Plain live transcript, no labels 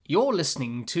You're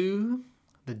listening to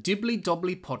the Dibbly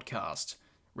Dobbly podcast.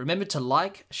 Remember to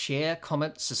like, share,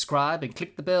 comment, subscribe, and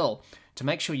click the bell to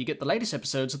make sure you get the latest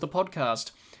episodes of the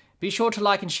podcast. Be sure to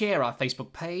like and share our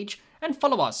Facebook page and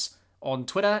follow us on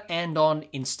Twitter and on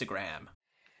Instagram.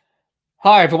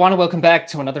 Hi, everyone, and welcome back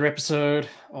to another episode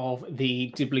of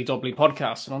the Dibbly Dobbly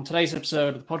podcast. And on today's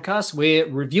episode of the podcast, we're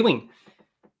reviewing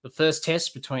the first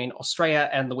test between Australia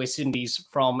and the West Indies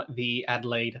from the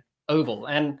Adelaide Oval.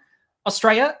 And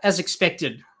Australia, as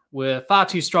expected, were far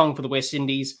too strong for the West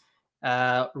Indies,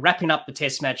 wrapping up the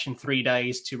test match in 3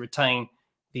 days to retain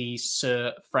the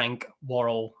Sir Frank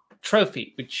Worrell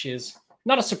Trophy, which is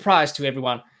not a surprise to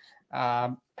everyone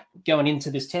going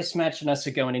into this test match and also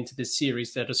going into this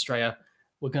series that Australia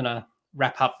were going to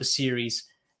wrap up the series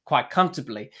quite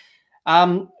comfortably.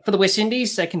 For the West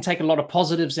Indies, they can take a lot of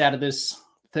positives out of this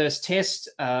first test.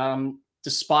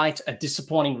 Despite a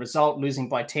disappointing result, losing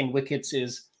by 10 wickets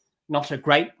is not a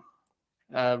great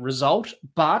result,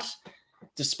 but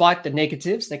despite the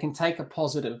negatives, they can take a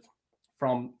positive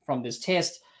from this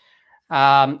test.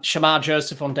 Shamar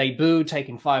Joseph on debut,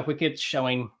 taking 5 wickets,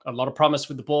 showing a lot of promise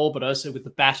with the ball, but also with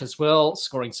the bat as well,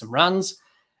 scoring some runs.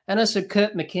 And also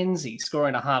Kurt McKenzie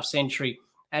scoring a half century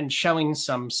and showing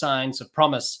some signs of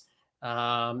promise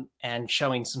and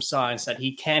showing some signs that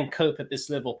he can cope at this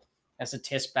level as a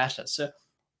test batter. So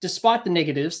despite the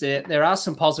negatives, there are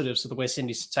some positives for the West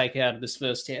Indies to take out of this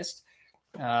first test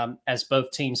as both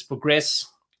teams progress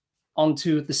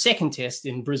onto the second test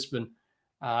in Brisbane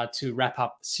to wrap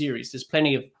up the series. There's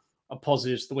plenty of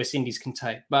positives the West Indies can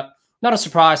take, but not a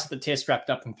surprise that the test wrapped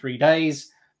up in 3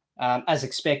 days, as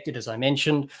expected, as I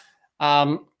mentioned.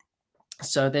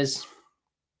 So there's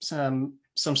some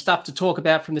stuff to talk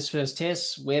about from this first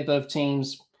test, where both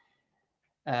teams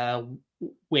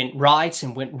went right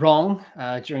and went wrong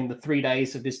during the 3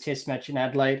 days of this test match in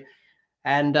Adelaide.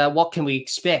 And what can we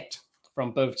expect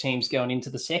from both teams going into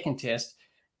the second test,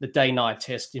 the day-night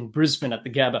test in Brisbane at the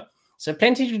Gabba. So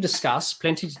plenty to discuss,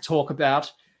 plenty to talk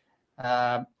about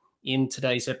in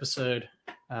today's episode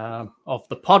of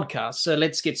the podcast. So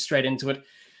let's get straight into it.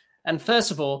 And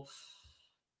first of all,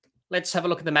 let's have a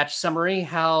look at the match summary,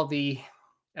 how the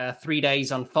 3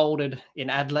 days unfolded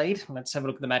in Adelaide. Let's have a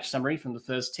look at the match summary from the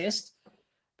first test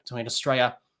between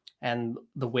Australia and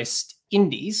the West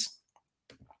Indies.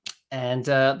 And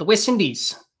the West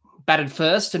Indies batted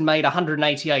first and made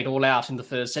 188 all out in the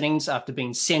first innings after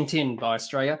being sent in by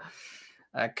Australia.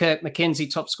 Kurt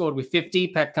McKenzie top scored with 50.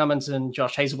 Pat Cummins and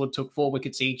Josh Hazlewood took 4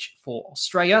 wickets each for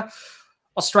Australia.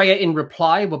 Australia, in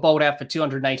reply, were bowled out for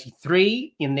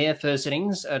 283 in their first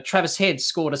innings. Travis Head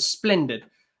scored a splendid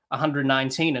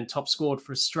 119 and top scored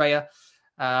for Australia.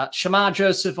 Shamar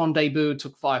Joseph on debut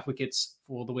took 5 wickets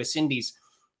for the West Indies.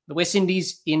 The West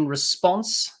Indies, in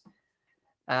response,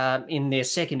 in their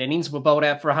second innings, were bowled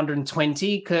out for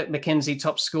 120. Kurt McKenzie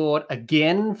top scored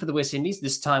again for the West Indies,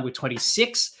 this time with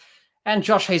 26. And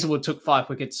Josh Hazlewood took 5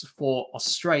 wickets for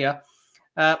Australia.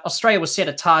 Australia was set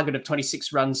a target of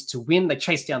 26 runs to win. They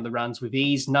chased down the runs with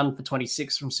ease, none for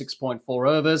 26 from 6.4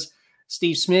 overs.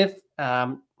 Steve Smith,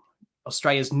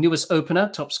 Australia's newest opener,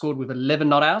 top scored with 11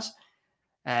 not out.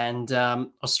 And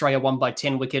Australia won by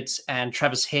 10 wickets, and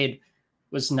Travis Head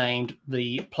was named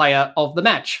the player of the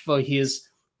match for his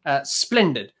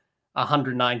splendid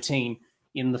 119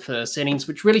 in the first innings,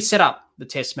 which really set up the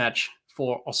test match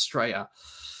for Australia.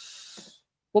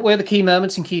 What were the key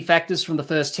moments and key factors from the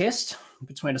first test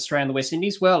between Australia and the West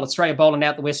Indies? Well, Australia bowling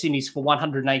out the West Indies for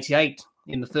 188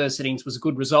 in the first innings was a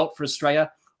good result for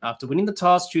Australia. After winning the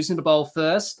toss, choosing to bowl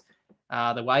first,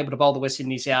 they were able to bowl the West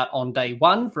Indies out on day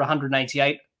one for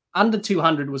 188. Under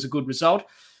 200 was a good result.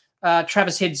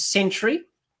 Travis Head's century,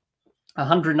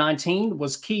 119,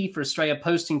 was key for Australia,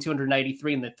 posting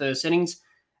 283 in their first innings,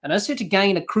 and also to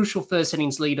gain a crucial first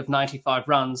innings lead of 95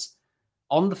 runs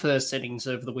on the first innings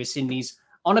over the West Indies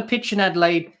on a pitch in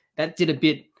Adelaide that did a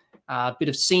bit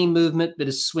of seam movement, bit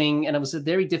of swing, and it was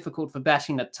very difficult for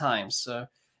batting at times. So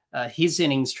his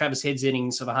innings, Travis Head's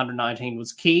innings of 119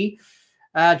 was key.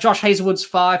 Josh Hazlewood's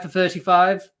 5 for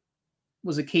 35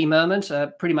 was a key moment,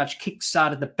 pretty much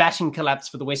kick-started the batting collapse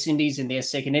for the West Indies in their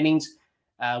second innings,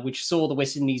 which saw the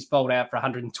West Indies bowled out for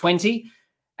 120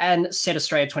 and set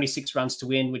Australia 26 runs to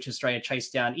win, which Australia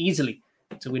chased down easily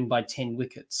to win by 10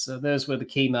 wickets. So those were the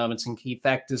key moments and key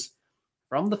factors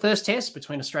from the first test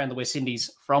between Australia and the West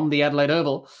Indies from the Adelaide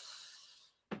Oval.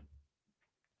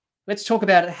 Let's talk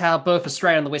about how both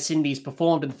Australia and the West Indies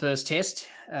performed in the first test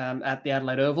at the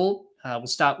Adelaide Oval. We'll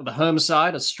start with the home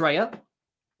side, Australia,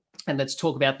 and let's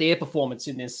talk about their performance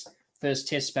in this first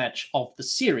test match of the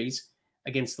series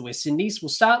against the West Indies. We'll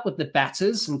start with the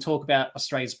batters and talk about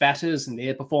Australia's batters and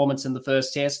their performance in the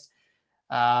first test.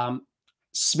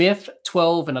 Smith,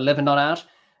 12 and 11 not out.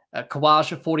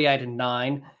 Khawaja, 48 and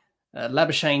 9.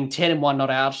 Labuschagne, 10 and 1 not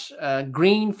out.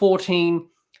 Green, 14.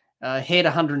 Head,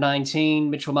 119.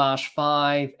 Mitchell Marsh,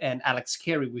 5. And Alex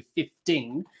Carey with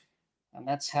 15. And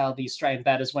that's how the Australian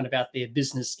batters went about their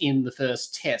business in the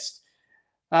first test.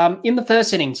 In the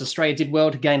first innings, Australia did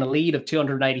well to gain a lead of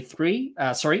 283.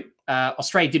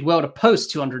 Australia did well to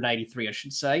post 283, I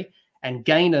should say, and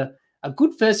gain a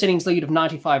good first innings lead of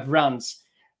 95 runs.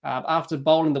 After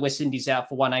bowling the West Indies out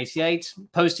for 188,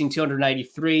 posting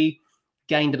 283,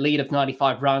 gained a lead of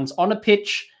 95 runs on a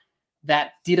pitch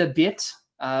that did a bit,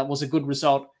 was a good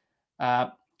result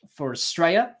for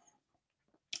Australia.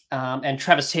 And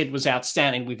Travis Head was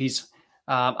outstanding with his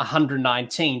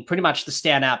 119, pretty much the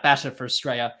standout batter for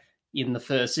Australia in the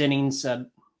first innings.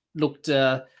 Looked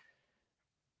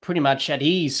pretty much at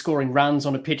ease scoring runs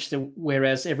on a pitch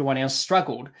whereas everyone else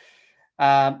struggled.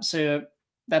 So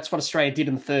that's what Australia did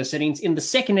in the first innings. In the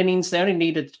second innings, they only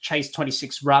needed to chase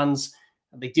 26 runs.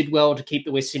 They did well to keep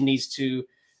the West Indies to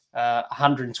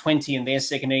 120 in their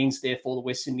second innings. Therefore, the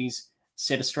West Indies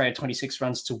set Australia 26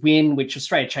 runs to win, which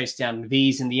Australia chased down with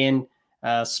ease in the end.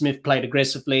 Smith played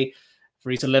aggressively for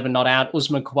his 11 not out.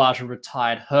 Usman Khawaja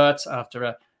retired hurt after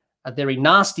a very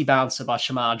nasty bouncer by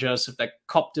Shamar Joseph that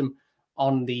copped him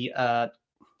on the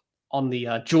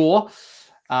jaw.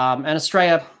 And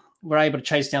Australia were able to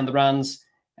chase down the runs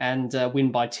and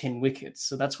win by 10 wickets.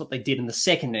 So that's what they did in the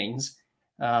second innings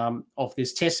of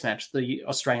this test match, the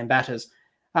Australian batters.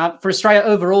 For Australia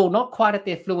overall, not quite at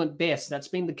their fluent best. That's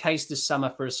been the case this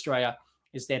summer for Australia,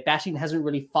 is their batting hasn't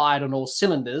really fired on all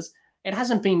cylinders. It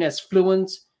hasn't been as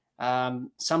fluent.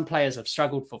 Some players have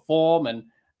struggled for form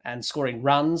and scoring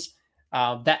runs.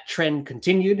 That trend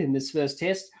continued in this first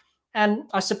test. And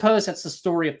I suppose that's the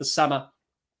story of the summer.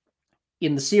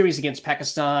 In the series against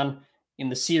Pakistan, in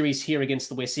the series here against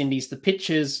the West Indies, the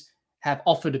pitches have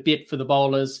offered a bit for the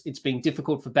bowlers. It's been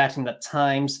difficult for batting at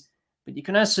times, but you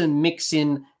can also mix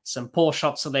in some poor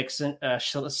shot selection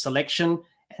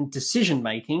and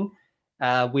decision-making,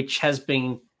 which has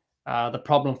been the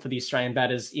problem for the Australian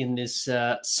batters in this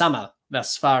summer,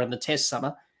 thus far in the test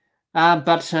summer.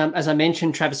 But as I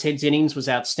mentioned, Travis Head's innings was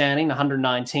outstanding.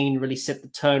 119 really set the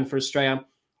tone for Australia.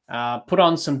 Put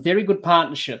on some very good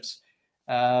partnerships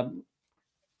that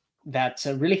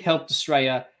really helped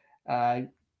Australia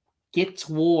get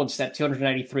towards that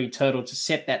 283 total to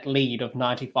set that lead of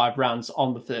 95 runs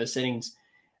on the first innings.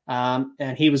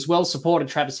 And he was well supported,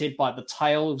 Travis Head, by the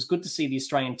tail. It was good to see the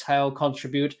Australian tail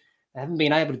contribute. They haven't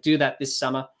been able to do that this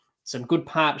summer. Some good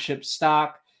partnerships,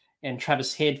 Stark and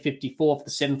Travis Head, 54 for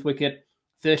the 7th wicket,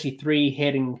 33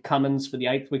 Head and Cummins for the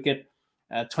 8th wicket,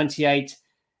 28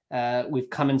 with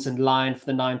Cummins and Lyon for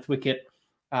the 9th wicket.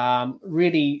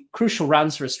 Really crucial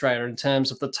runs for Australia in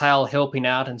terms of the tail helping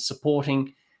out and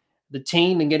supporting the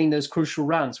team and getting those crucial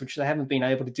runs, which they haven't been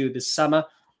able to do this summer.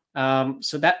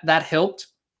 So that helped.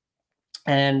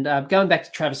 And going back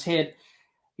to Travis Head,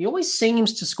 he always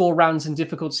seems to score runs in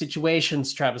difficult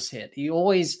situations, Travis Head. He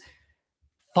always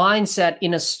finds that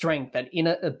inner strength, that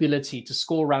inner ability to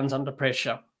score runs under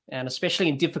pressure, and especially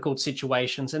in difficult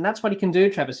situations. And that's what he can do,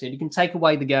 Travis Head. He can take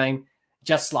away the game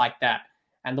just like that.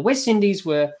 And the West Indies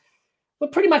were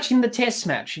pretty much in the test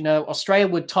match. You know, Australia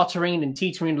were tottering and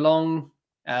teetering along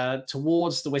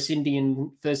towards the West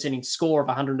Indian first innings score of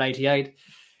 188,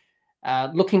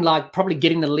 looking like probably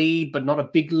getting the lead, but not a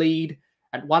big lead.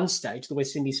 At one stage, the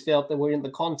West Indies felt they were in the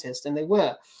contest, and they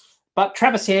were. But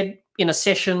Travis Head, in a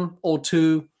session or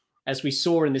two, as we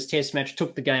saw in this test match,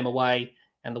 took the game away,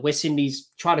 and the West Indies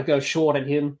tried to go short at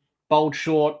him, bowled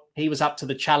short. He was up to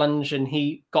the challenge, and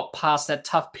he got past that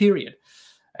tough period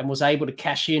and was able to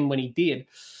cash in when he did.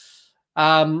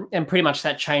 And pretty much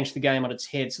that changed the game on its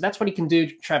head. So that's what he can do,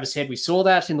 Travis Head. We saw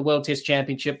that in the World Test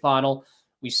Championship final.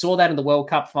 We saw that in the World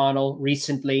Cup final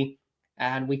recently.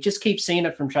 And we just keep seeing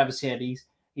it from Travis Head.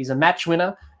 He's a match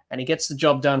winner, and he gets the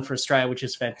job done for Australia, which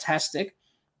is fantastic.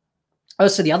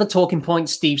 Also, the other talking point,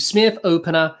 Steve Smith,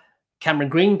 opener, Cameron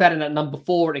Green batting at number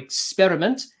 4,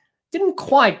 experiment. Didn't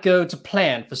quite go to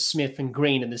plan for Smith and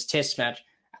Green in this test match.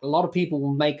 A lot of people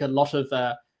will make a lot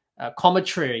of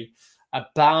commentary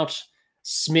about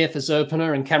Smith as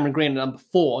opener and Cameron Green at number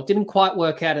 4. Didn't quite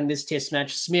work out in this test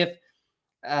match. Smith,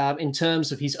 in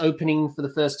terms of his opening for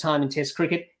the first time in Test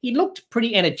cricket, he looked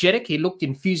pretty energetic. He looked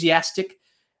enthusiastic.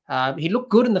 He looked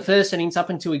good in the first innings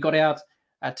up until he got out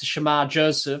to Shamar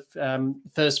Joseph.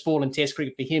 First ball in Test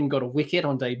cricket for him, got a wicket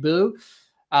on debut.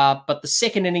 But the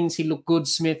second innings, he looked good,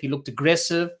 Smith. He looked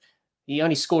aggressive. He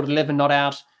only scored 11 not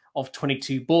out of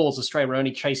 22 balls. Australia were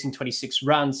only chasing 26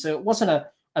 runs. So it wasn't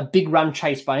a big run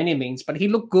chase by any means, but he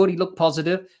looked good. He looked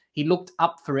positive. He looked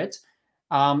up for it.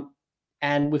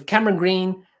 And with Cameron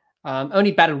Green,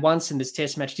 only batted once in this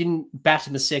test match, didn't bat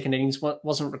in the second innings,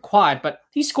 wasn't required, but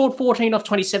he scored 14 off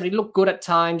 27. He looked good at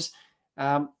times.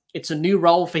 It's a new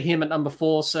role for him at number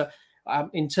 4. So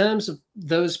in terms of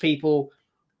those people,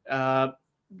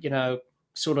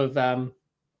 sort of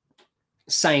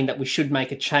saying that we should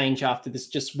make a change after this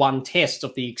just one test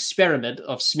of the experiment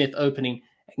of Smith opening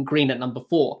and Green at number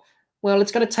 4. Well,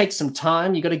 it's going to take some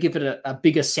time. You've got to give it a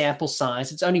bigger sample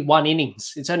size. It's only one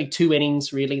innings. It's only 2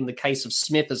 innings, really, in the case of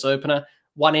Smith as opener.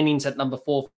 1 innings at number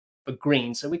 4 for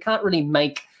Green. So we can't really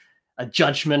make a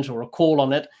judgment or a call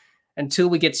on it until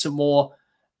we get some more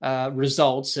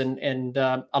results and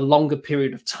a longer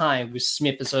period of time with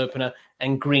Smith as opener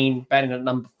and Green batting at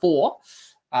number 4.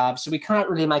 So we can't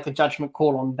really make a judgment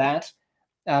call on that.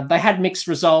 They had mixed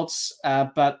results,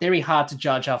 but very hard to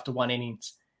judge after 1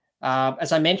 innings.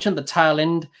 As I mentioned, the tail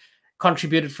end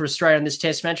contributed for Australia in this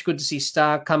test match. Good to see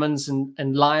Stark, Cummins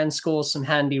and Lyon score some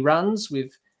handy runs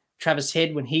with Travis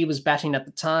Head when he was batting at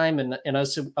the time and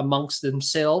also amongst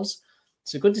themselves.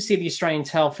 So good to see the Australian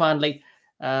tail finally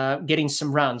getting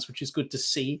some runs, which is good to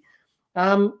see.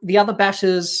 The other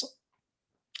batters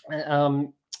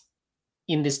in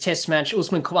this test match,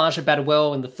 Usman Khawaja batted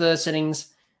well in the first innings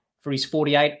for his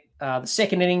 48. The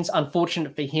second innings,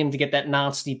 unfortunate for him to get that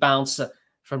nasty bouncer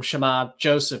from Shamar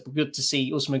Joseph. Good to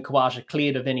see Usman Khawaja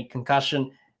cleared of any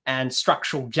concussion and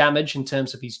structural damage in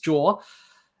terms of his jaw.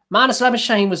 Marnus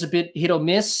Labuschagne was a bit hit or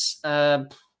miss.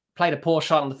 Played a poor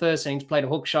shot in the first innings, played a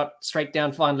hook shot straight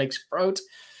down fine leg's throat.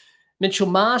 Mitchell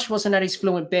Marsh wasn't at his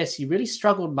fluent best. He really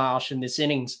struggled, Marsh, in this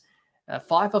innings.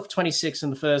 5 of 26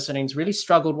 in the first innings, really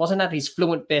struggled, wasn't at his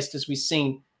fluent best as we've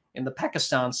seen in the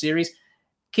Pakistan series.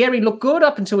 Carey looked good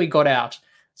up until he got out.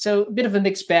 So a bit of a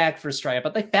mixed bag for Australia,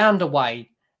 but they found a way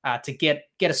to get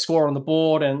a score on the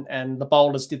board and the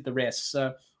bowlers did the rest.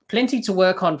 So plenty to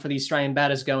work on for the Australian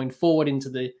batters going forward into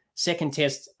the second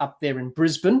test up there in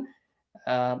Brisbane.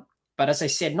 But as I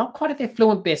said, not quite at their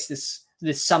fluent best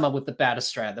this summer with the bat,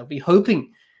 Australia. They'll be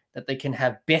hoping that they can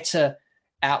have better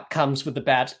outcomes with the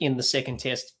bat in the second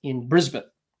test in Brisbane.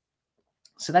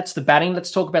 So that's the batting.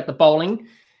 Let's talk about the bowling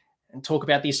and talk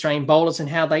about the Australian bowlers and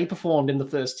how they performed in the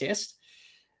first test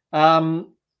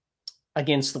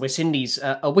against the West Indies.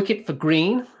 A wicket for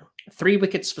Green, 3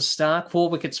 wickets for Stark, 4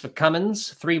 wickets for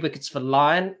Cummins, 3 wickets for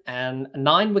Lyon, and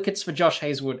 9 wickets for Josh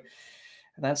Hazlewood.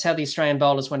 And that's how the Australian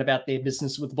bowlers went about their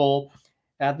business with the ball.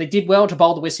 They did well to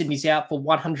bowl the West Indies out for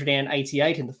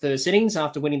 188 in the first innings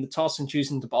after winning the toss and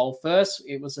choosing to bowl first.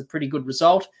 It was a pretty good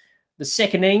result. The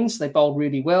second innings, they bowled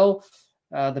really well.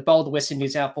 They bowled the West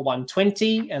Indies out for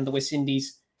 120, and the West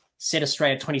Indies set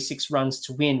Australia 26 runs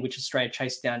to win, which Australia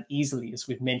chased down easily, as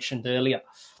we've mentioned earlier.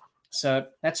 So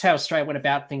that's how Australia went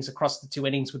about things across the 2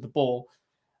 innings with the ball.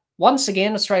 Once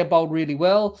again, Australia bowled really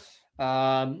well.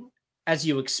 As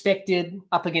you expected,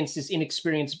 up against this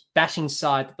inexperienced batting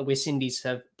side that the West Indies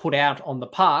have put out on the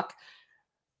park,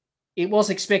 it was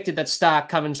expected that Stark,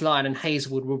 Cummins, Lyon and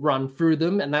Hazlewood would run through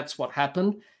them, and that's what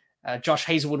happened. Josh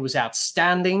Hazlewood was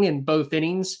outstanding in both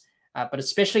innings, but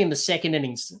especially in the second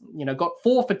innings, got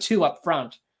 4 for 2 up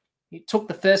front. He took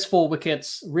the first 4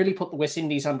 wickets, really put the West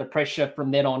Indies under pressure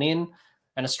from then on in,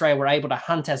 and Australia were able to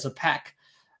hunt as a pack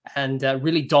and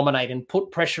really dominate and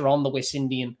put pressure on the West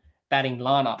Indian batting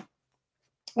lineup.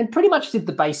 And pretty much did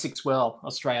the basics well,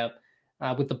 Australia,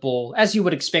 with the ball, as you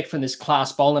would expect from this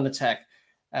class bowling attack.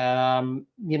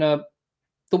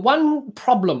 The one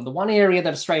problem, the one area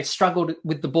that Australia struggled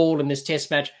with the ball in this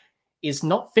test match is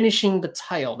not finishing the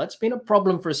tail. That's been a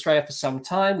problem for Australia for some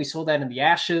time. We saw that in the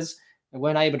Ashes. They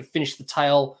weren't able to finish the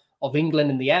tail of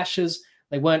England in the Ashes.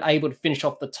 They weren't able to finish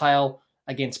off the tail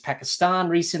against Pakistan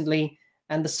recently.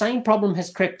 And the same problem has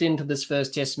crept into this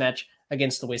first test match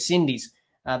against the West Indies.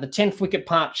 The 10th wicket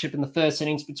partnership in the first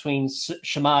innings between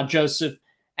Shamar Joseph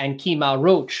and Kemar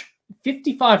Roach.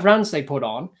 55 runs they put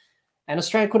on, and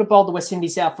Australia could have bowled the West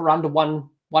Indies out for under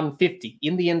 150.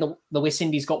 In the end, the West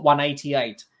Indies got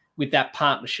 188 with that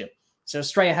partnership. So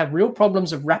Australia have real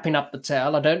problems of wrapping up the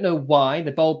tail. I don't know why.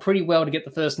 They bowled pretty well to get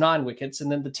the first 9 wickets,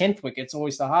 and then the 10th wicket's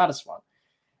always the hardest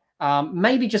one.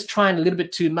 Maybe just trying a little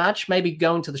bit too much, maybe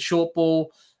going to the short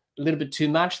ball a little bit too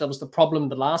much. That was the problem in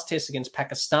the last test against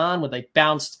Pakistan, where they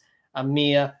bounced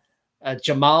Amir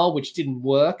Jamal, which didn't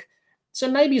work. So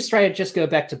maybe Australia just go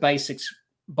back to basics,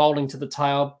 bowling to the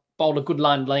tail, bowl a good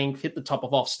line length, hit the top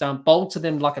of off stump, bowl to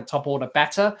them like a top order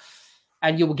batter,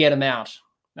 and you will get them out.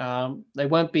 They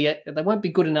won't be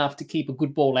good enough to keep a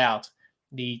good ball out,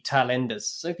 the tail enders.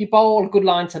 So if you bowl a good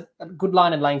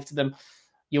line and length to them,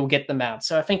 you'll get them out.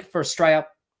 So I think for Australia,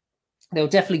 they'll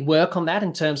definitely work on that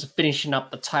in terms of finishing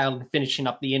up the tail and finishing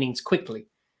up the innings quickly.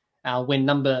 when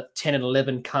number 10 and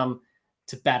 11 come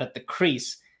to bat at the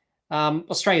crease.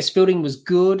 Australia's fielding was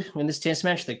good in this test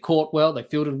match. They caught well, they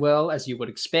fielded well, as you would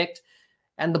expect.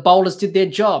 And the bowlers did their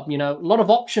job. You know, a lot of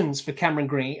options for Cameron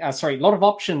Green. A lot of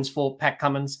options for Pat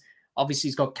Cummins. Obviously,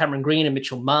 he's got Cameron Green and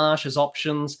Mitchell Marsh as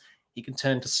options. He can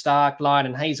turn to Stark, Lyon,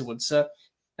 and Hazelwood. So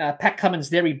Pat Cummins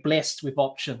very blessed with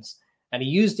options, and he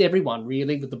used everyone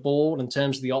really with the ball in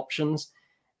terms of the options.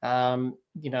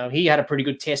 You know, he had a pretty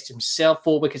good test himself.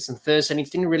 4 wickets in the first innings.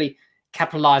 Didn't really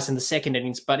capitalize in the second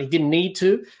innings, but he didn't need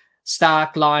to.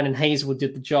 Stark, Lyon, and Hazelwood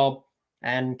did the job,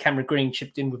 and Cameron Green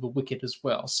chipped in with a wicket as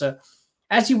well. So,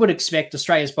 as you would expect,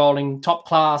 Australia's bowling top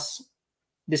class.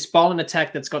 This bowling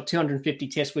attack that's got 250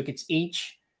 test wickets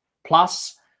each,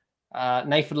 plus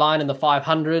Nathan Lyon in the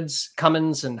 500s,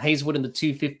 Cummins and Hazelwood in the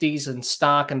 250s, and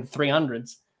Stark in the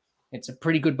 300s. It's a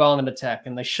pretty good bowling attack,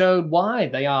 and they showed why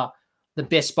they are the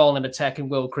best bowling attack in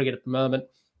world cricket at the moment.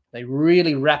 They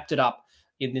really wrapped it up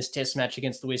in this test match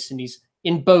against the West Indies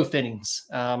in both innings.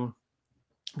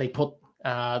 They put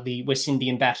the West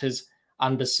Indian batters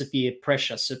under severe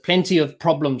pressure. So plenty of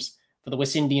problems for the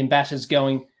West Indian batters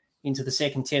going into the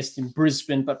second test in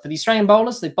Brisbane. But for the Australian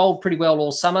bowlers, they bowled pretty well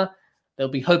all summer. They'll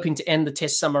be hoping to end the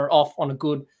test summer off on a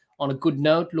good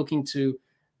note, looking to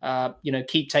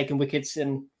keep taking wickets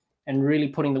and really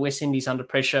putting the West Indies under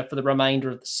pressure for the remainder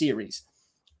of the series.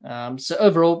 So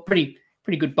overall, pretty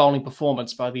good bowling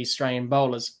performance by the Australian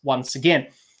bowlers once again.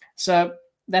 So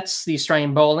that's the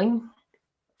Australian bowling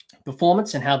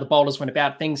performance and how the bowlers went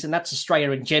about things, and that's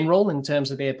Australia in general in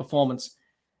terms of their performance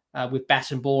with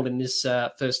bat and ball in this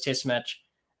first test match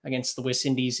against the West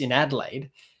Indies in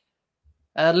Adelaide.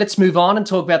 Let's move on and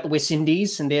talk about the West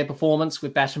Indies and their performance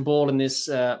with bat and ball in this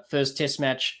first test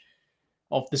match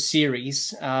of the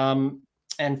series.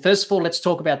 And first of all, let's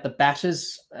talk about the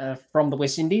batters from the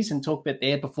West Indies and talk about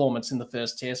their performance in the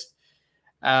first test.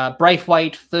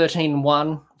 Braithwaite,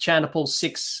 13-1, Chanderpaul,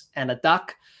 6 and a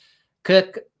duck.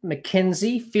 Kirk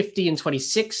McKenzie, 50 and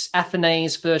 26,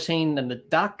 Athanaze, 13 and a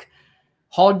duck.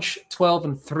 Hodge, 12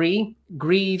 and 3,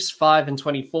 Greaves, 5 and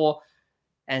 24,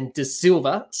 and De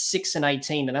Silva, 6 and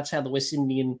 18. And that's how the West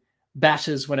Indian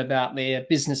batters went about their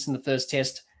business in the first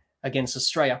test against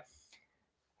Australia.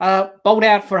 Bowled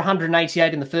out for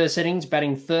 188 in the first innings,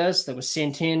 batting first. They were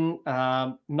sent in,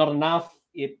 not enough.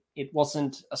 It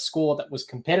wasn't a score that was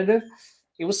competitive.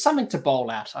 It was something to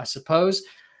bowl out, I suppose.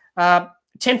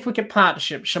 10th wicket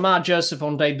partnership, Shamar Joseph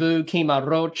on debut, Kemar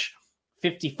Roach,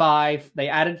 55. They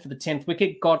added for the 10th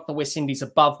wicket, got the West Indies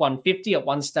above 150. At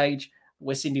one stage, the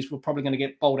West Indies were probably going to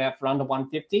get bowled out for under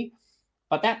 150.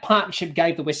 But that partnership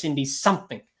gave the West Indies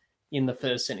something in the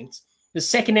first innings. The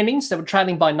second innings, they were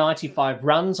trailing by 95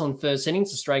 runs on first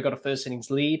innings. Australia got a first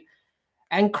innings lead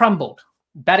and crumbled.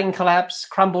 Batting collapse,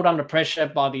 crumbled under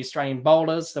pressure by the Australian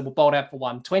bowlers. They were bowled out for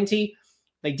 120.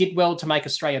 They did well to make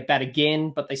Australia bat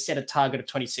again, but they set a target of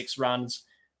 26 runs,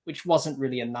 which wasn't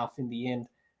really enough in the end,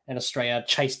 and Australia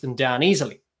chased them down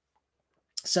easily.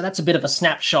 So that's a bit of a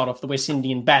snapshot of the West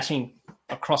Indian batting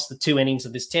across the two innings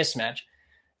of this test match.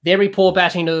 Very poor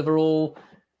batting overall,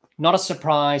 not a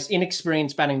surprise,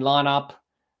 inexperienced batting lineup,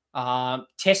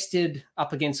 tested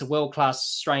up against a world-class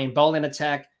Australian bowling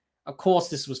attack. Of course,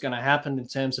 this was going to happen in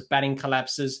terms of batting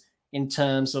collapses, in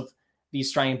terms of the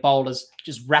Australian bowlers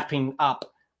just wrapping up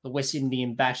the West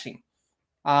Indian batting.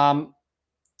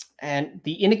 And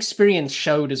the inexperience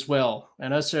showed as well.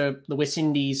 And also the West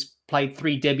Indies played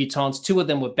 3 debutants. 2 of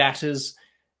them were batters,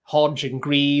 Hodge and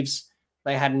Greaves.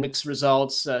 They had mixed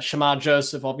results. Shamar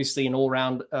Joseph, obviously an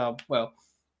all-round,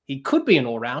 he could be an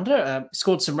all-rounder,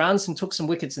 scored some runs and took some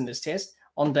wickets in this test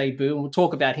on debut. And we'll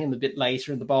talk about him a bit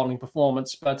later in the bowling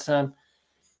performance. But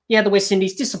the West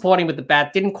Indies, disappointing with the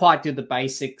bat, didn't quite do the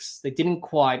basics. They didn't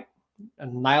quite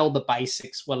nail the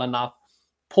basics well enough.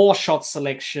 Poor shot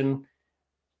selection.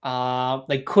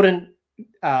 They couldn't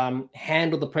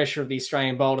handle the pressure of the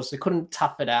Australian bowlers. They couldn't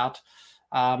tough it out.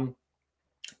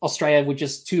 Australia were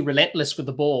just too relentless with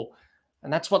the ball.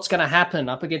 And that's what's going to happen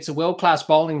up against a world-class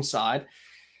bowling side,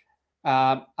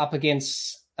 up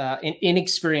against an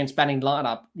inexperienced batting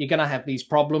lineup. You're going to have these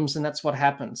problems, and that's what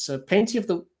happens. So plenty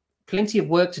of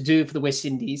work to do for the West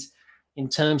Indies in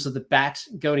terms of the bat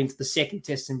going into the second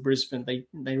test in Brisbane.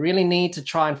 They really need to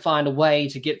try and find a way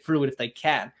to get through it if they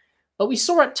can. But we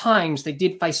saw at times they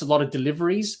did face a lot of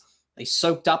deliveries. They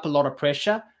soaked up a lot of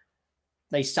pressure.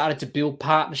 They started to build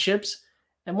partnerships.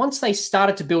 And once they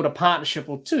started to build a partnership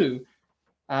or two,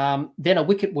 then a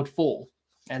wicket would fall.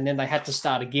 And then they had to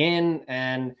start again.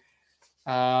 And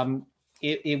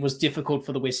it was difficult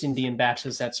for the West Indian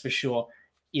batters, that's for sure,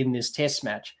 in this test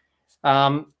match.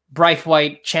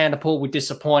 Braithwaite, Chanderpaul were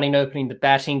disappointing opening the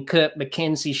batting. Kirk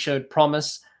McKenzie showed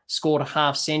promise scored a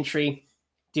half century,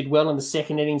 did well in the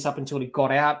second innings up until he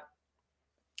got out.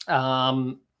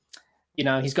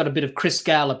 He's got a bit of Chris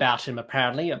Gale about him,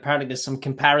 apparently. Apparently there's some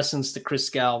comparisons to Chris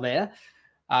Gale there.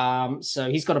 So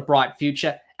he's got a bright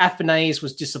future. Afanase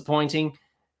was disappointing.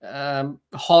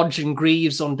 Hodge and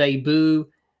Greaves on debut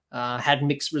had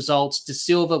mixed results. De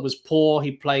Silva was poor.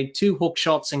 He played 2 hook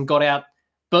shots and got out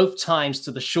both times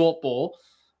to the short ball.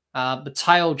 The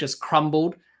tail just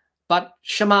crumbled. But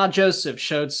Shamar Joseph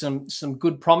showed some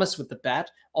good promise with the bat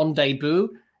on debut.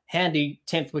 Handy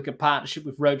 10th wicket partnership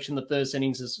with Roach in the first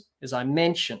innings, as I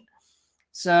mentioned.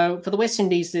 So for the West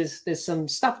Indies, there's some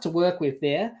stuff to work with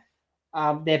there.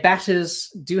 Their batters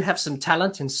do have some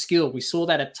talent and skill. We saw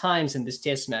that at times in this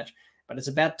test match, but it's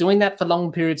about doing that for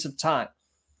long periods of time.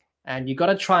 And you've got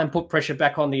to try and put pressure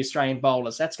back on the Australian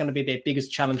bowlers. That's going to be their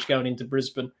biggest challenge going into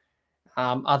Brisbane.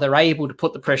 Are they able to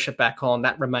put the pressure back on?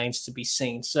 That remains to be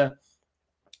seen. So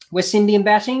West Indian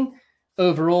batting,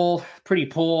 overall, pretty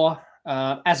poor,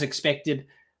 as expected,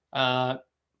 by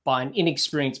an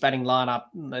inexperienced batting lineup.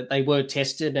 They were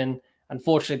tested, and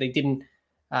unfortunately they didn't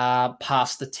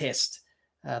pass the test.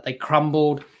 They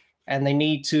crumbled, and they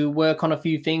need to work on a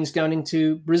few things going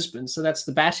into Brisbane. So that's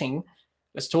the batting.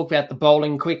 Let's talk about the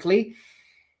bowling quickly.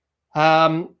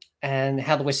 And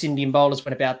how the West Indian bowlers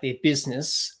went about their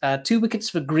business. 2 wickets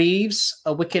for Greaves,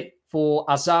 a wicket for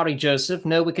Azari Joseph,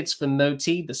 no wickets for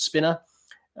Moti, the spinner,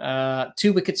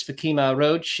 2 wickets for Kemar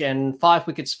Roach, and 5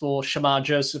 wickets for Shamar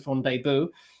Joseph on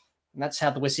debut. And that's how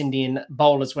the West Indian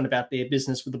bowlers went about their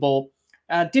business with the ball.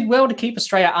 Did well to keep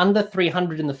Australia under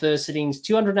 300 in the first innings,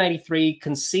 283,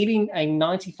 conceding a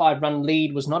 95-run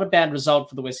lead was not a bad result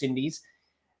for the West Indies.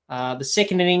 The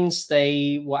second innings,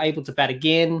 they were able to bat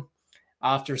again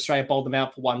after Australia bowled them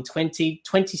out for 120.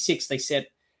 26, they set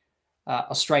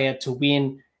Australia to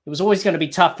win. It was always going to be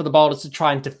tough for the bowlers to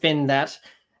try and defend that,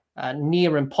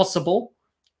 near impossible.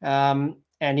 And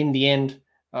in the end,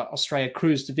 Australia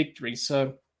cruised to victory.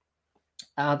 So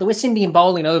the West Indian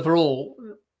bowling overall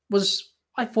was,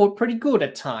 I thought, pretty good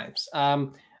at times,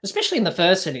 especially in the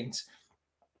first innings.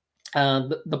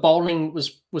 The bowling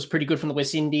was pretty good from the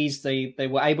West Indies. They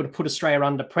were able to put Australia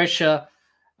under pressure,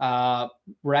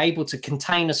 were able to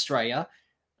contain Australia.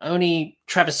 Only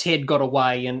Travis Head got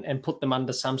away and put them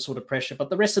under some sort of pressure. But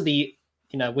the rest of the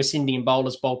West Indian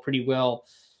bowlers bowled pretty well,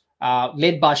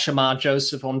 led by Shamar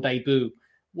Joseph on debut.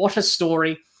 What a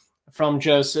story from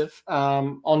Joseph.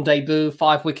 On debut,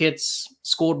 5 wickets,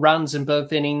 scored runs in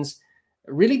both innings.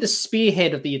 Really the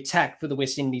spearhead of the attack for the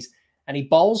West Indies. And he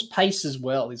bowls pace as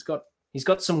well. He's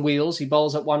got some wheels. He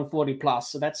bowls at 140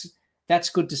 plus. So that's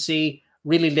good to see.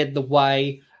 Really led the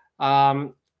way.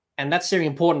 And that's very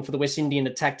important for the West Indian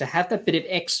attack to have that bit of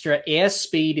extra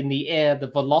airspeed in the air, the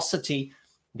velocity.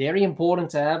 Very important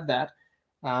to have that,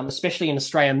 especially in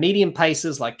Australia. Medium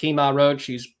paces like Kemar Roach,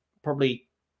 who's probably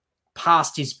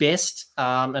past his best,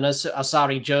 and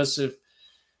Asari Joseph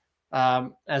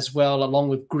as well, along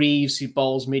with Greaves, who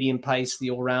bowls medium pace,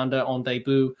 the all-rounder on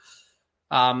debut,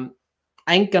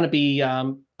 ain't going to be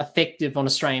effective on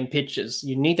Australian pitches.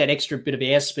 You need that extra bit of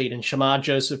airspeed, and Shamar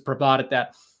Joseph provided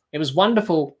that. It was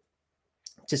wonderful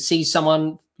to see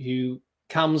someone who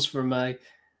comes from a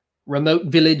remote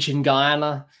village in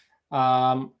Guyana,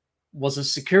 was a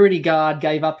security guard,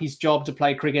 gave up his job to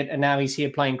play cricket, and now he's here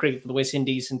playing cricket for the West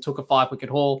Indies and took a 5-wicket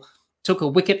haul. Took a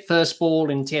wicket first ball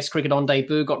in Test cricket on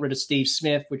debut, got rid of Steve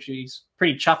Smith, which he's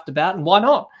pretty chuffed about, and why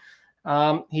not?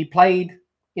 He played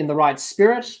in the right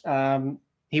spirit.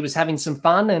 He was having some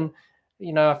fun, and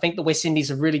I think the West Indies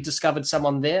have really discovered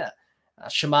someone there.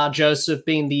 Shamar Joseph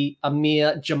being the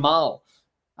Amir Jamal,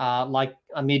 like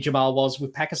Amir Jamal was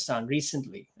with Pakistan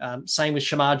recently. Same with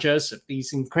Shamar Joseph.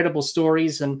 These incredible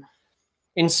stories and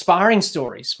inspiring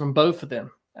stories from both of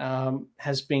them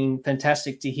has been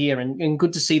fantastic to hear and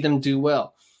good to see them do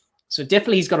well. So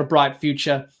definitely he's got a bright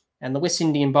future. And the West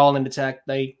Indian bowling attack,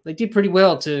 they did pretty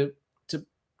well to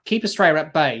keep Australia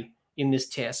at bay in this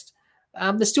test.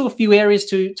 There's still a few areas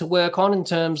to work on in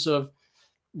terms of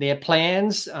their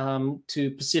plans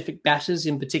to Pacific batters,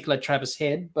 in particular Travis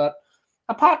Head. But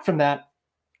apart from that,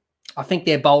 I think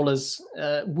their bowlers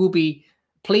will be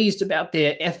pleased about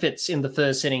their efforts in the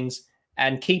first innings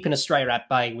and keeping Australia at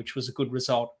bay, which was a good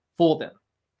result for them.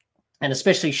 And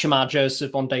especially Shamar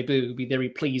Joseph on debut will be very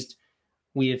pleased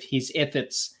with his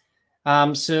efforts.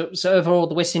 So overall,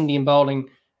 the West Indian bowling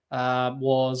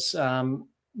was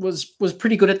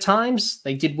pretty good at times.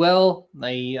 They did well.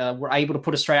 They were able to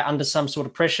put Australia under some sort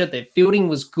of pressure. Their fielding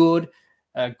was good.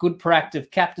 Good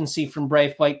proactive captaincy from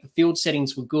Braithwaite. The field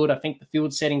settings were good. I think the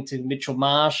field setting to Mitchell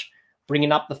Marsh,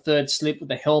 bringing up the third slip with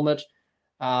the helmet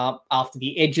after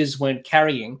the edges weren't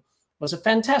carrying, was a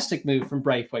fantastic move from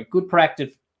Braithwaite. Good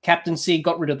proactive captaincy,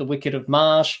 got rid of the wicket of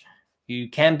Marsh, who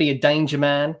can be a danger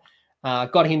man,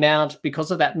 got him out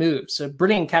because of that move. So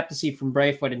brilliant captaincy from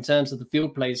Braithwaite in terms of the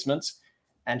field placements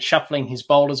and shuffling his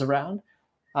bowlers around.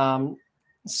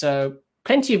 So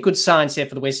plenty of good signs there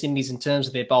for the West Indies in terms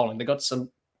of their bowling. They got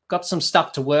some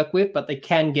stuff to work with, but they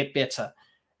can get better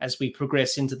as we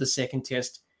progress into the second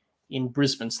test in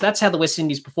Brisbane. So that's how the West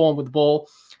Indies performed with the ball,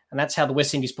 and that's how the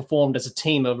West Indies performed as a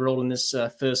team overall in this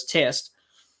first test.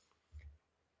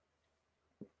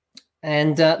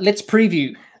 And let's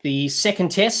preview the second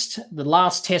test, the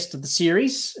last test of the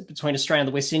series between Australia and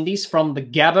the West Indies from the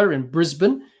Gabba in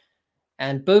Brisbane.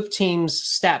 And both teams'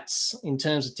 stats in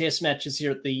terms of test matches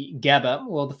here at the Gabba.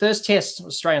 Well, the first test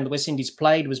Australia and the West Indies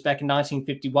played was back in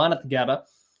 1951 at the Gabba.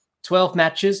 12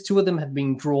 matches, 2 of them have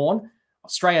been drawn.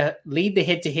 Australia lead the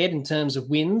head-to-head in terms of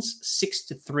wins,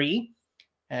 6-3.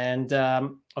 And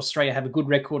Australia have a good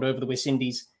record over the West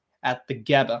Indies at the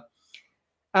Gabba.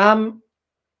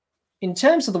 In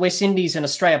terms of the West Indies and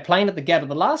Australia playing at the Gabba,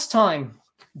 the last time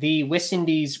the West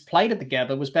Indies played at the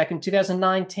Gabba was back in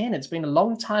 2009-10. It's been a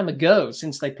long time ago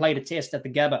since they played a test at the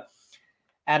Gabba.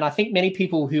 And I think many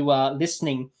people who are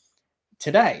listening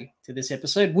today to this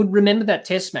episode would remember that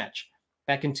test match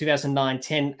back in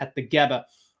 2009-10 at the Gabba.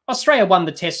 Australia won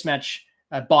the test match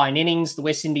by an innings. The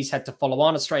West Indies had to follow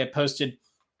on. Australia posted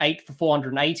 8 for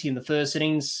 480 in the first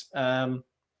innings.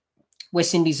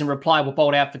 West Indies in reply were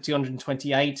bowled out for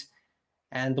 228.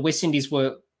 And the West Indies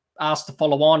were asked to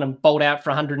follow on and bowled out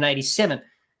for 187.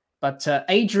 But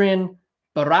Adrian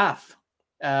Barath,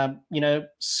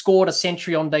 scored a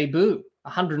century on debut,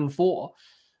 104.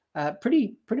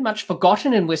 Pretty much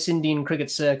forgotten in West Indian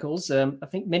cricket circles. I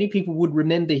think many people would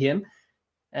remember him.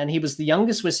 And he was the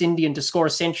youngest West Indian to score a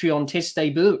century on test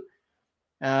debut.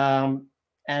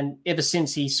 And ever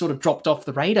since, he sort of dropped off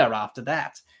the radar after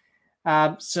that.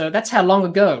 So that's how long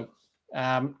ago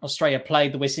Australia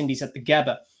played the West Indies at the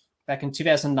Gabba back in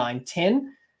 2009-10.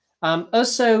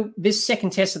 Also, this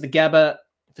second test at the Gabba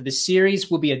for this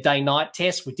series will be a day-night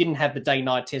test. We didn't have the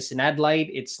day-night test in Adelaide.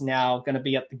 It's now going to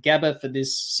be at the Gabba for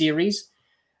this series.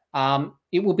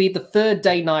 It will be the third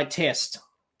day-night test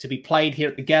to be played here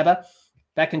at the Gabba.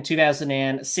 Back in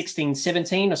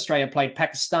 2016-17, Australia played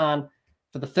Pakistan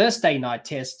for the first day-night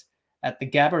test at the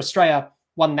Gabba. Australia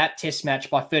won that test match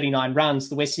by 39 runs.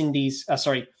 The West Indies,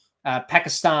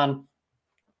 Pakistan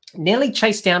nearly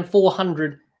chased down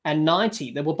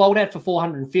 490. They were bowled out for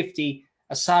 450.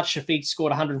 Asad Shafiq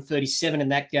scored 137 in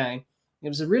that game. It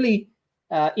was a really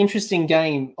interesting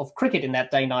game of cricket in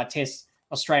that day-night test,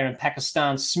 Australia and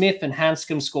Pakistan. Smith and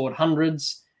Hanscom scored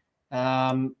hundreds.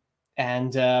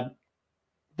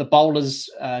 The bowlers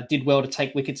did well to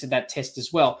take wickets in that test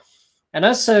as well. And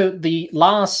also the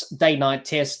last day-night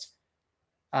test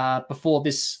before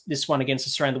this one against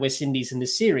Australia and the West Indies in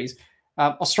this series,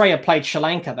 Australia played Sri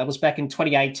Lanka. That was back in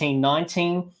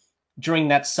 2018-19 during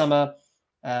that summer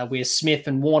where Smith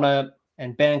and Warner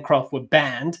and Bancroft were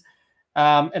banned.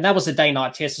 And that was a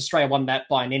day-night test. Australia won that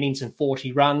by an innings and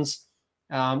 40 runs.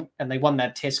 And they won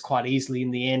that test quite easily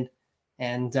in the end.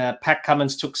 And Pat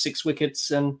Cummins took 6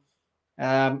 wickets and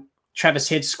Travis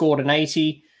Head scored an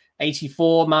 80,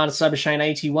 84, Marnus Labuschagne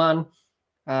 81,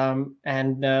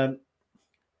 and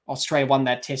Australia won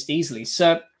that test easily.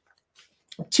 So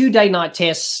 2 day-night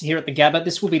tests here at the Gabba.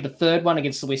 This will be the third one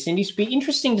against the West Indies. It'll be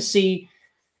interesting to see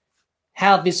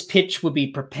how this pitch will be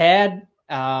prepared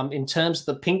in terms of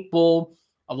the pink ball.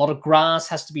 A lot of grass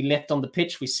has to be left on the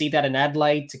pitch. We see that in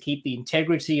Adelaide to keep the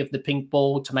integrity of the pink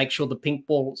ball, to make sure the pink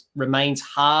ball remains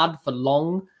hard for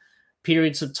long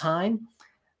periods of time.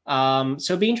 So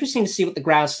it'll be interesting to see what the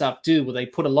ground staff do. Will they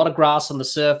put a lot of grass on the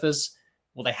surface?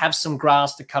 Will they have some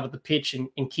grass to cover the pitch and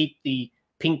keep the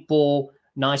pink ball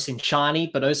nice and shiny,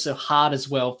 but also hard as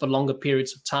well for longer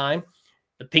periods of time?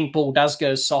 The pink ball does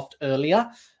go soft earlier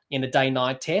in a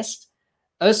day-night test.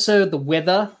 Also, the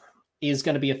weather is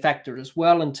going to be a factor as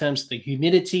well in terms of the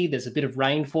humidity. There's a bit of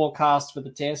rain forecast for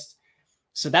the test.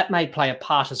 So that may play a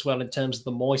part as well in terms of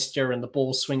the moisture and the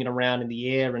ball swinging around in the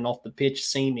air and off the pitch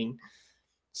seaming.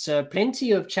 So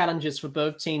plenty of challenges for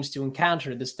both teams to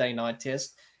encounter at this day-night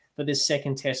test for this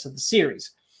second test of the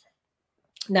series.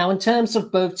 Now, in terms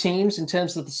of both teams, in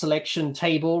terms of the selection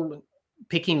table,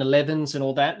 picking 11s and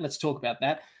all that, let's talk about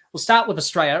that. We'll start with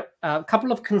Australia. A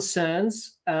couple of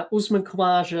concerns. Usman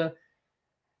Khawaja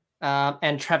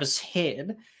and Travis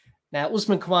Head. Now,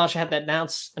 Usman Khawaja had that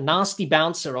nasty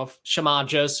bouncer off Shamar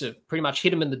Joseph, pretty much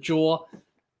hit him in the jaw.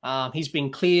 He's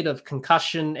been cleared of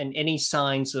concussion and any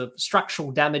signs of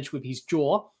structural damage with his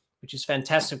jaw, which is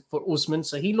fantastic for Usman.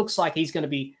 So he looks like he's going to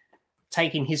be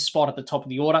taking his spot at the top of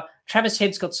the order. Travis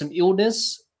Head's got some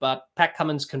illness but Pat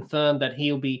Cummins confirmed that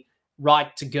he'll be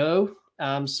right to go.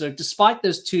 So despite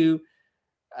those two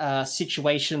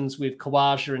situations with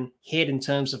Khawaja and Head in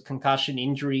terms of concussion,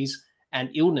 injuries, and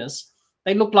illness,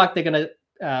 they look like they're going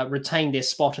to retain their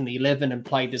spot in the 11 and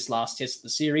play this last test of the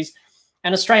series.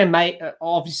 And Australia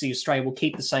Australia will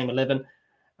keep the same 11,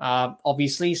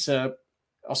 obviously. So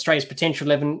Australia's potential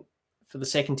 11 for the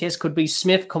second test could be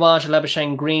Smith, Khawaja,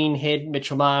 Labuschagne, Green, Head,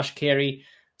 Mitchell Marsh, Carey,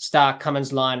 Stark,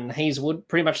 Cummins, Lyon, and Hazelwood.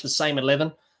 Pretty much the same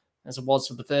 11 as it was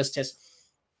for the first test.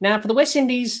 Now, for the West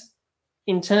Indies,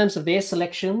 in terms of their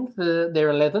selection for their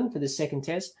 11 for the second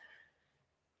test,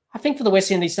 I think for the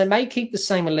West Indies, they may keep the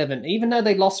same 11, even though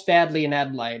they lost badly in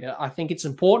Adelaide. I think it's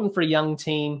important for a young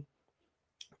team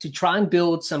to try and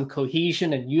build some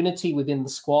cohesion and unity within the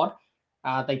squad.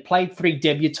 They played 3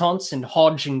 debutants in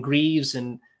Hodge and Greaves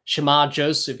and Shamar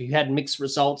Joseph, who had mixed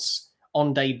results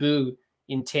on debut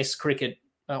in Test cricket.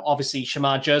 Obviously,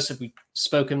 Shamar Joseph, we've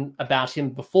spoken about him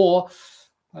before,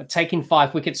 taking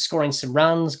 5 wickets, scoring some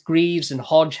runs. Greaves and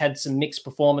Hodge had some mixed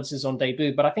performances on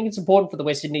debut. But I think it's important for the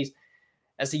West Indies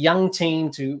as a young team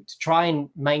to try and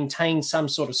maintain some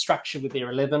sort of structure with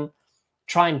their 11,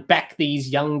 try and back these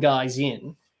young guys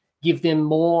in, give them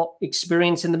more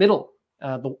experience in the middle.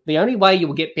 The only way you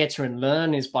will get better and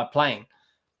learn is by playing.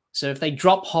 So if they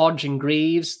drop Hodge and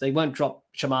Greaves, they won't drop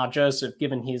Shamar Joseph,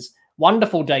 given his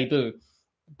wonderful debut.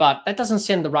 But that doesn't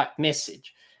send the right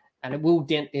message, and it will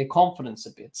dent their confidence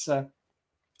a bit. So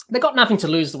they've got nothing to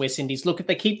lose, the West Indies. Look, if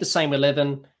they keep the same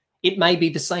 11, it may be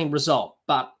the same result.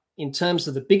 But in terms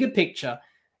of the bigger picture,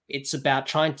 it's about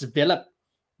trying to develop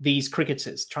these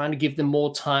cricketers, trying to give them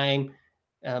more time,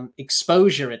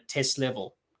 exposure at test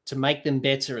level to make them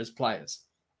better as players.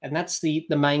 And that's the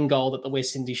main goal that the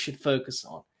West Indies should focus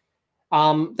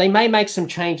on. They may make some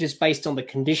changes based on the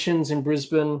conditions in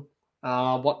Brisbane,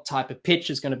 what type of pitch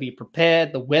is going to be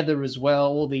prepared, the weather as well,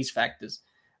 all these factors.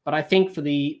 But I think for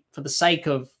the sake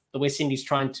of the West Indies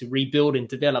trying to rebuild and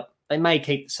develop, they may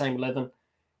keep the same 11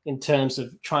 in terms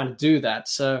of trying to do that.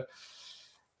 So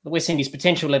the West Indies'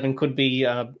 potential 11 could be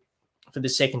for the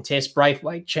second test: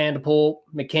 Braithwaite, Chanderpaul,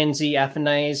 McKenzie,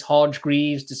 Athanaze, Hodge,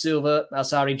 Greaves, De Silva,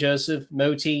 Alsari Joseph,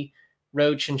 Moti,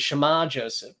 Roach, and Shamar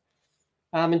Joseph.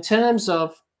 In terms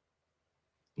of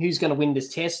who's going to win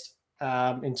this test,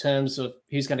 in terms of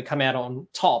who's going to come out on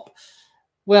top,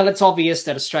 well, it's obvious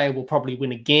that Australia will probably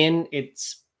win again.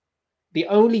 It's the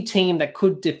only team that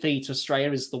could defeat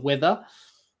Australia is the weather.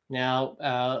 Now,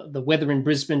 the weather in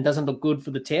Brisbane doesn't look good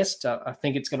for the test. I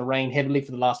think it's going to rain heavily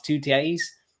for the last 2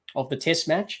 days of the test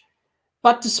match.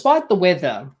 But despite the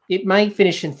weather, it may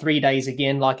finish in 3 days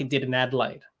again like it did in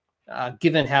Adelaide,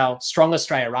 given how strong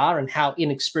Australia are and how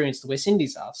inexperienced the West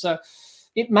Indies are. So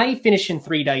it may finish in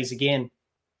 3 days again,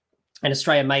 and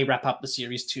Australia may wrap up the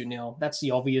series 2-0. That's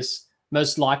the obvious,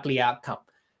 most likely outcome.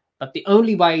 But the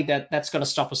only way that's going to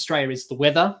stop Australia is the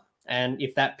weather, and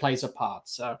if that plays a part.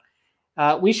 So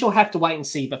we shall have to wait and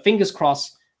see, but fingers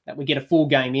crossed that we get a full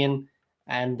game in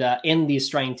and end the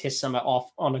Australian Test summer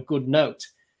off on a good note.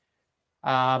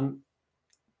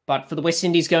 But for the West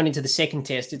Indies going into the second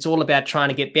test, it's all about trying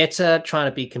to get better, trying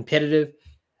to be competitive,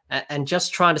 and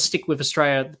just trying to stick with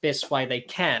Australia the best way they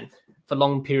can for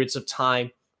long periods of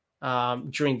time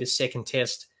during this second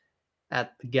test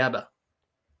at the Gabba.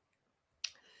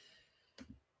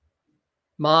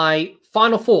 My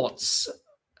final thoughts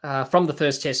from the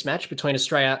first test match between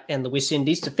Australia and the West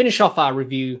Indies to finish off our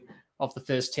review of the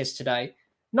first test today.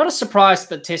 Not a surprise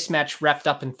that the test match wrapped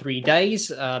up in 3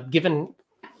 days, given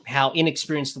how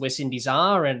inexperienced the West Indies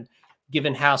are and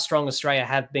given how strong Australia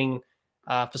have been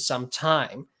for some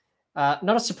time.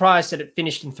 Not a surprise that it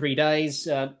finished in 3 days.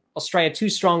 Australia too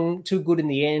strong, too good in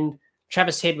the end.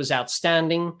 Travis Head was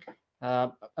outstanding.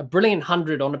 A brilliant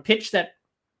 100 on a pitch that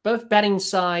both batting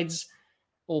sides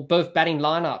or both batting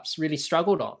lineups really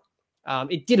struggled on.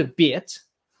 It did a bit,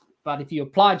 but if you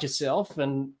applied yourself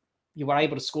and you were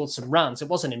able to score some runs, it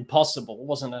wasn't impossible. It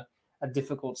wasn't a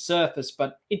difficult surface,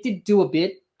 but it did do a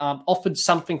bit, offered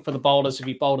something for the bowlers if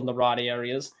he bowled in the right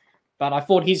areas. But I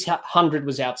thought his 100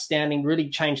 was outstanding, really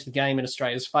changed the game in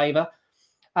Australia's favour.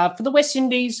 For the West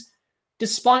Indies,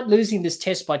 despite losing this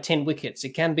test by 10 wickets,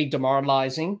 it can be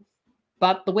demoralising,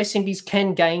 but the West Indies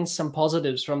can gain some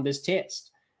positives from this test.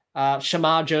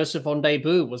 Shamar Joseph on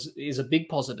debut is a big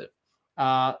positive.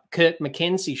 Kirk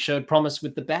McKenzie showed promise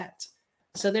with the bat.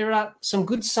 So there are some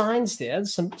good signs there,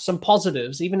 some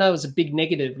positives, even though it was a big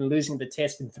negative in losing the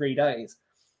test in 3 days.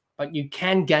 But you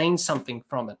can gain something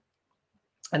from it.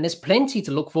 And there's plenty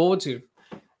to look forward to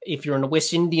if you're a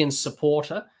West Indian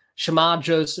supporter. Shamar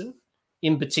Joseph,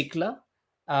 in particular,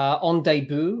 on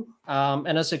debut,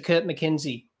 and also Kirk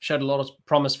McKenzie showed a lot of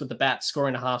promise with the bat,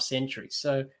 scoring a half century.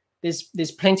 So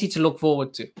there's plenty to look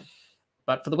forward to.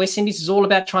 But for the West Indies, it's all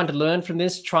about trying to learn from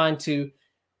this, trying to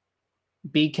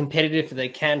be competitive if they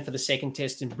can for the second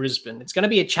test in Brisbane. It's going to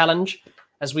be a challenge,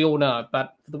 as we all know,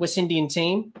 but for the West Indian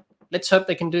team, let's hope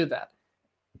they can do that.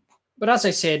 But as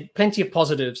I said, plenty of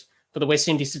positives for the West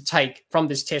Indies to take from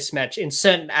this test match in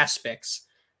certain aspects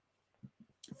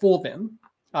for them.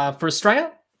 For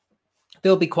Australia,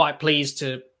 they'll be quite pleased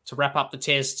to wrap up the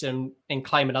test and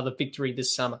claim another victory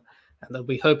this summer. And they'll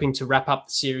be hoping to wrap up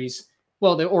the series.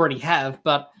 Well, they already have,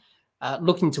 but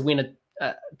looking to win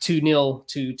a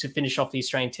 2-0 to finish off the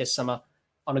Australian Test summer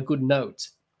on a good note.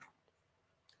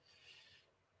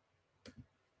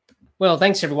 Well,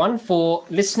 thanks everyone for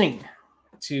listening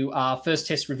to our first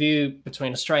test review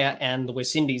between Australia and the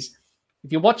West Indies.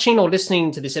 If you're watching or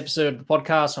listening to this episode of the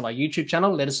podcast on our YouTube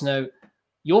channel, let us know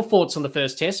your thoughts on the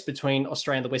first test between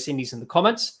Australia and the West Indies in the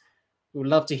comments. We would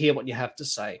love to hear what you have to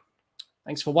say.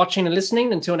 Thanks for watching and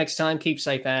listening. Until next time, keep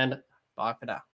safe and bye for now.